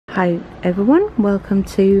Hi everyone, welcome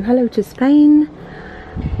to Hello to Spain.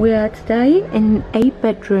 We are today in a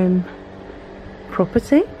bedroom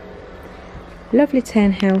property, lovely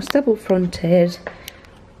townhouse, double fronted.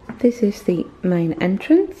 This is the main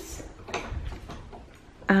entrance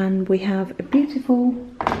and we have a beautiful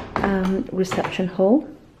reception hall,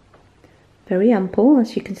 very ample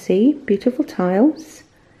as you can see, beautiful tiles.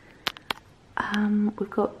 We've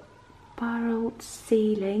got barreled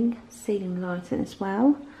ceiling lighting as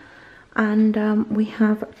well. And we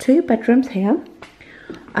have two bedrooms here.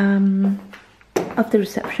 Of the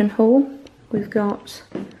reception hall, we've got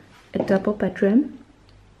a double bedroom,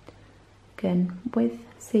 again with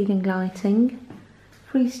ceiling lighting,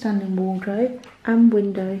 freestanding wardrobe and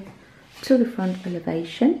window to the front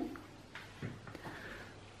elevation.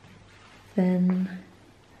 Then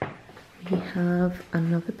we have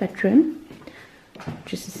another bedroom,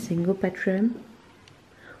 just a single bedroom,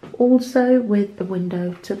 also with the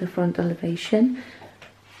window to the front elevation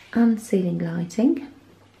and ceiling lighting.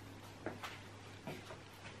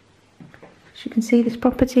 As you can see, this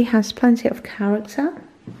property has plenty of character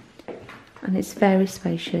and it's very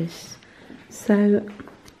spacious. So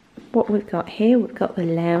what we've got here, we've got the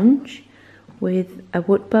lounge with a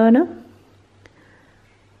wood burner,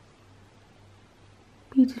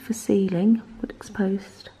 beautiful ceiling, wood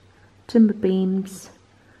exposed, timber beams,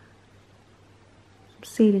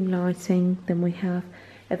 ceiling lighting. Then we have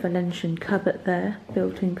a Valencian cupboard there,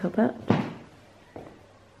 built-in cupboard.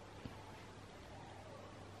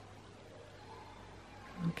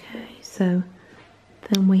 Okay, so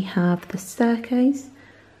then we have the staircase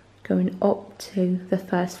going up to the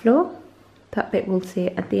first floor. That bit we'll see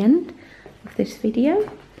at the end of this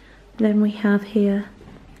video. Then we have here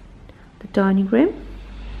the dining room.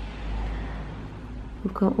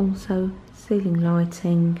 We've got also ceiling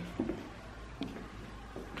lighting.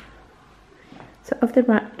 So of the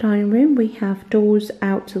dining room, we have doors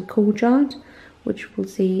out to the courtyard, which we'll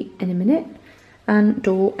see in a minute, and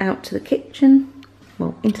door out to the kitchen,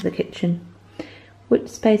 well, into the kitchen, with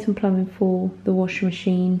space and plumbing for the washing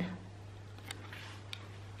machine,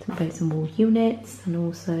 some base and wall units, and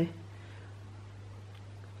also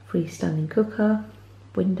freestanding cooker,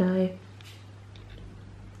 window,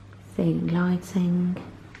 ceiling lighting.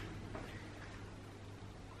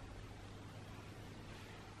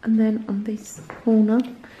 And then on this corner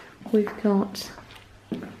we've got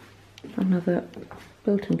another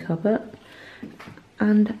built-in cupboard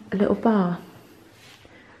and a little bar.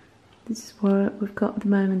 This is where we've got at the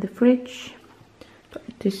moment the fridge, but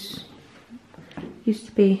this used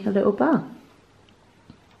to be a little bar.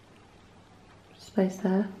 Space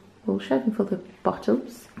there, all shelving for the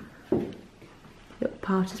bottles, little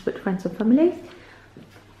parties with friends and family.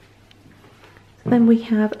 So then we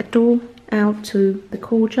have a door out to the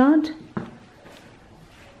courtyard.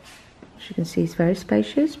 As you can see, it's very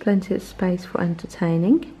spacious, plenty of space for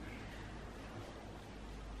entertaining,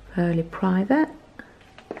 fairly private,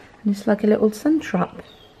 and it's like a little sun trap.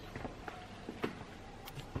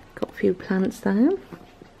 Got a few plants there.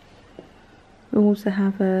 We also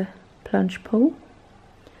have a plunge pool,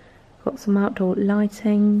 got some outdoor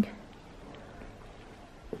lighting,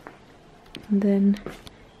 and then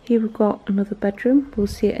here we've got another bedroom. We'll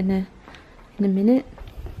see it in a minute.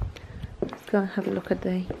 Let's go and have a look at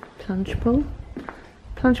the plunge pool.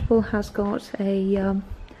 Plunge pool has got a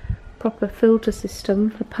proper filter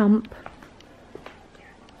system, a pump.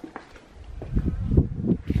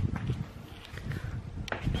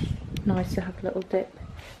 Nice to have a little dip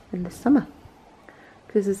in the summer,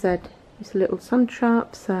 because as I said, it's a little sun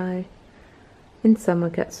trap, so in summer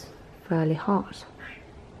it gets fairly hot.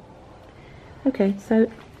 Okay,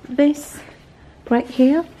 so this right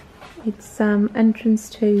here, it's entrance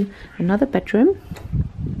to another bedroom.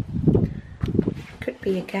 Could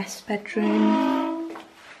be a guest bedroom.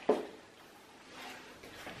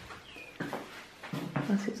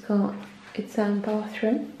 Plus it's got its own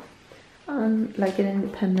bathroom and like an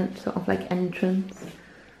independent sort of like entrance.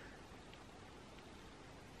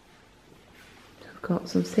 So I've got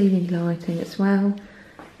some ceiling lighting as well,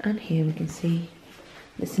 and here we can see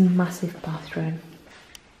it's a massive bathroom.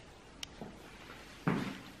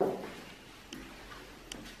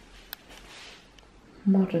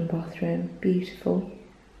 Modern bathroom, beautiful.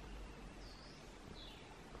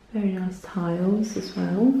 Very nice tiles as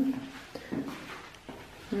well.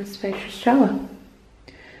 And a spacious shower.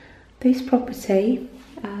 This property,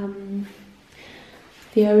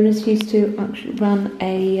 the owners used to actually run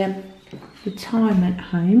a retirement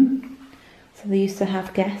home. So they used to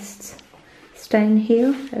have guests staying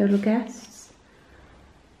here, older guests.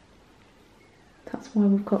 That's why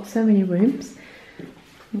we've got so many rooms.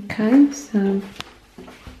 Okay, so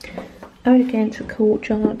out against the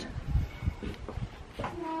courtyard.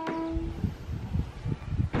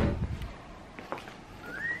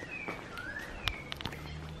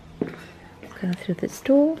 Go through this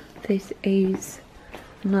door. This is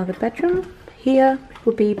another bedroom. Here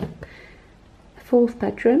will be the 4th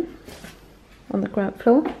bedroom on the ground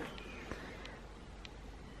floor. As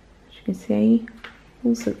you can see,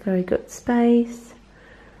 also very good space,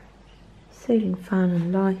 ceiling fan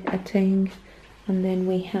and lighting, and then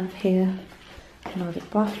we have here another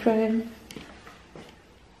bathroom.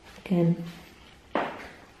 Again,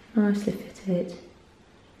 nicely fitted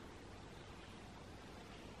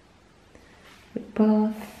with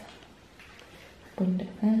bath, window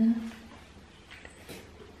there.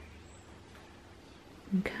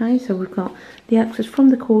 Okay, so we've got the access from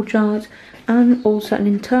the courtyard and also an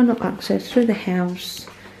internal access through the house,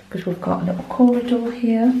 because we've got a little corridor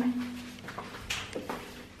here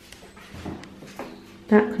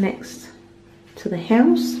that connects to the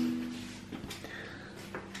house.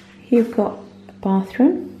 Here you've got a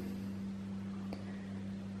bathroom,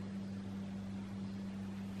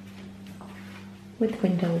 with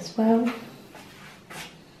window as well.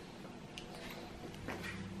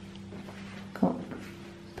 Got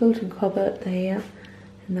built-in cupboard there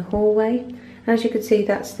in the hallway. As you can see,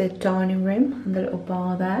 that's the dining room and the little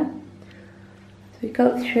bar there. So we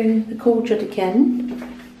go through the courtyard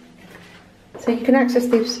again. So you can access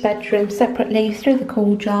this bedroom separately through the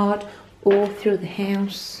courtyard or through the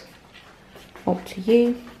house, up to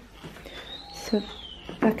you. So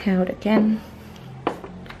back out again.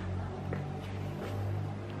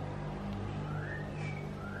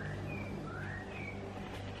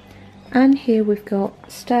 And here we've got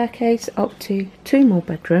a staircase up to 2 more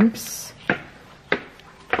bedrooms.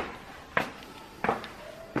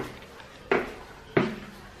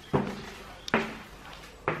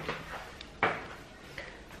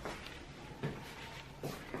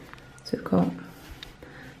 So we've got,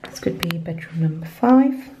 this could be bedroom number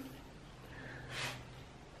 5.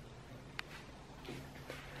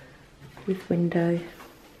 With window.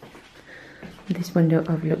 This window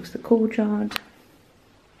overlooks the courtyard.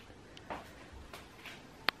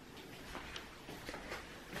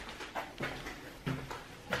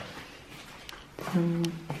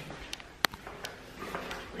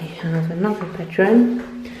 We have another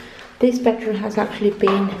bedroom. This bedroom has actually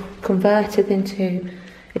been converted into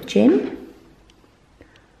a gym,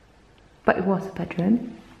 but it was a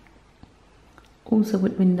bedroom. Also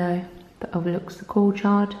with window that overlooks the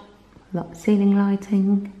courtyard, a lot of ceiling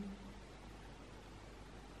lighting.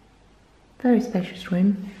 Very spacious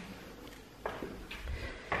room.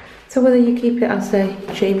 So whether you keep it as a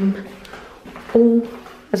gym or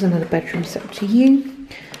as another bedroom, it's up to you.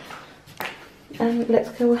 And let's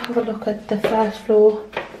go have a look at the first floor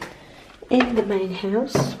in the main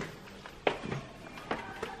house.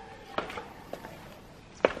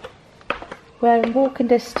 We're in walking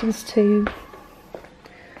distance to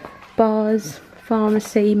bars,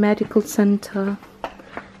 pharmacy, medical centre,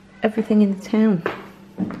 everything in the town.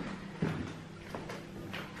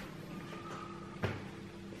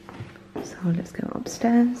 So let's go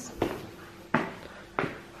upstairs.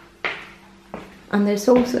 And there's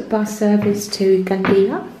also a bus service to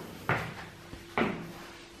Gandia.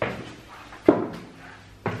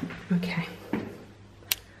 Okay.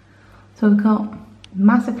 So we've got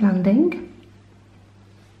massive landing.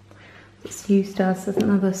 It's used as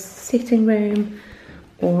another sitting room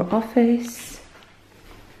or office.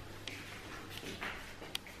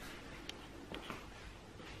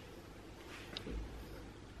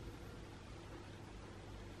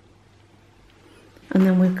 And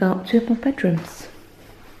then we've got 2 more bedrooms.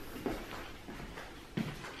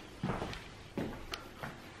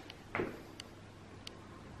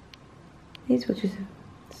 This, which is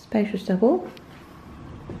a spacious double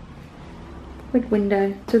with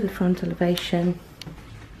window to the front elevation.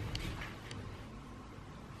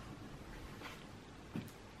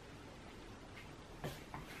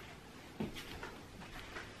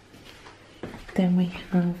 Then we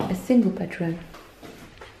have a single bedroom.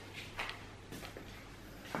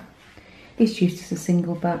 It's used as a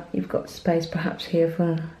single, but you've got space perhaps here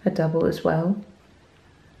for a double as well.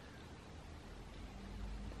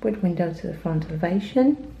 With window to the front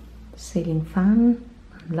elevation, ceiling fan,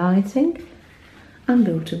 and lighting, and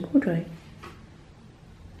built-in wardrobe.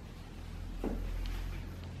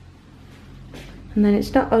 And then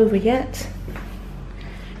it's not over yet.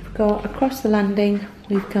 We've got across the landing,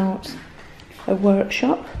 we've got a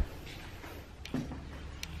workshop.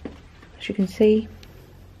 As you can see,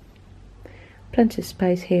 plenty of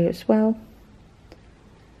space here as well.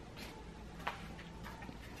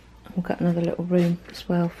 We've got another little room as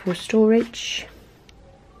well for storage.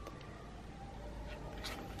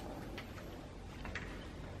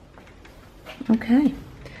 Okay,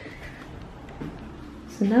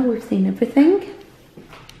 so now we've seen everything.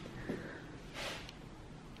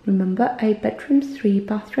 Remember, 8 bedrooms, 3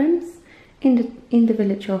 bathrooms in the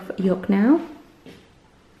village of Lloc Nou.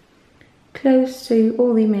 Close to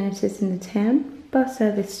all the amenities in the town. Bus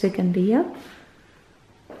service to Gandia.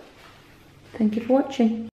 Thank you for watching.